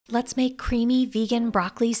Let's make creamy vegan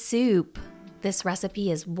broccoli soup. This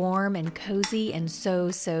recipe is warm and cozy and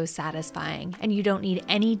so satisfying, and you don't need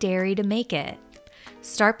any dairy to make it.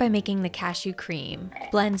 Start by making the cashew cream.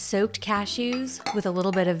 Blend soaked cashews with a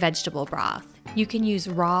little bit of vegetable broth. You can use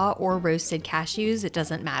raw or roasted cashews, it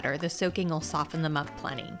doesn't matter, the soaking will soften them up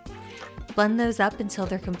plenty. Blend those up until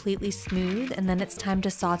they're completely smooth, and then it's time to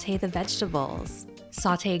saute the vegetables.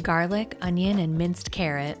 Saute garlic, onion, and minced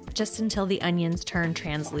carrot just until the onions turn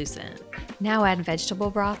translucent. Now add vegetable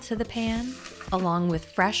broth to the pan, along with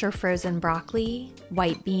fresh or frozen broccoli,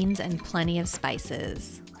 white beans, and plenty of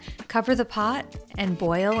spices. Cover the pot and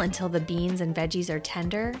boil until the beans and veggies are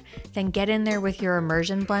tender, then get in there with your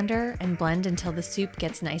immersion blender and blend until the soup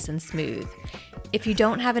gets nice and smooth. If you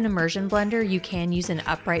don't have an immersion blender, you can use an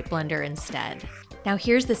upright blender instead. Now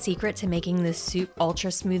here's the secret to making this soup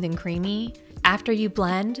ultra smooth and creamy. After you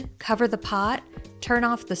blend, cover the pot, turn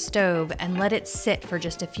off the stove, and let it sit for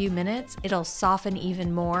just a few minutes. It'll soften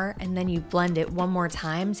even more, and then you blend it one more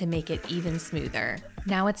time to make it even smoother.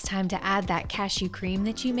 Now it's time to add that cashew cream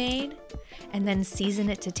that you made, and then season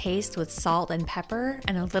it to taste with salt and pepper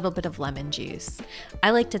and a little bit of lemon juice.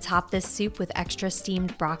 I like to top this soup with extra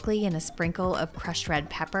steamed broccoli and a sprinkle of crushed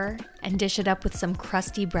red pepper, and dish it up with some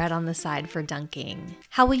crusty bread on the side for dunking.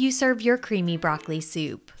 How will you serve your creamy broccoli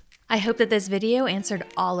soup? I hope that this video answered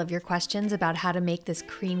all of your questions about how to make this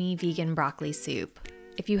creamy vegan broccoli soup.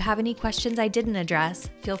 If you have any questions I didn't address,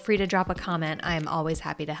 feel free to drop a comment. I am always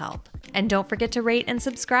happy to help. And don't forget to rate and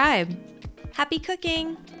subscribe. Happy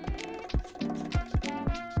cooking!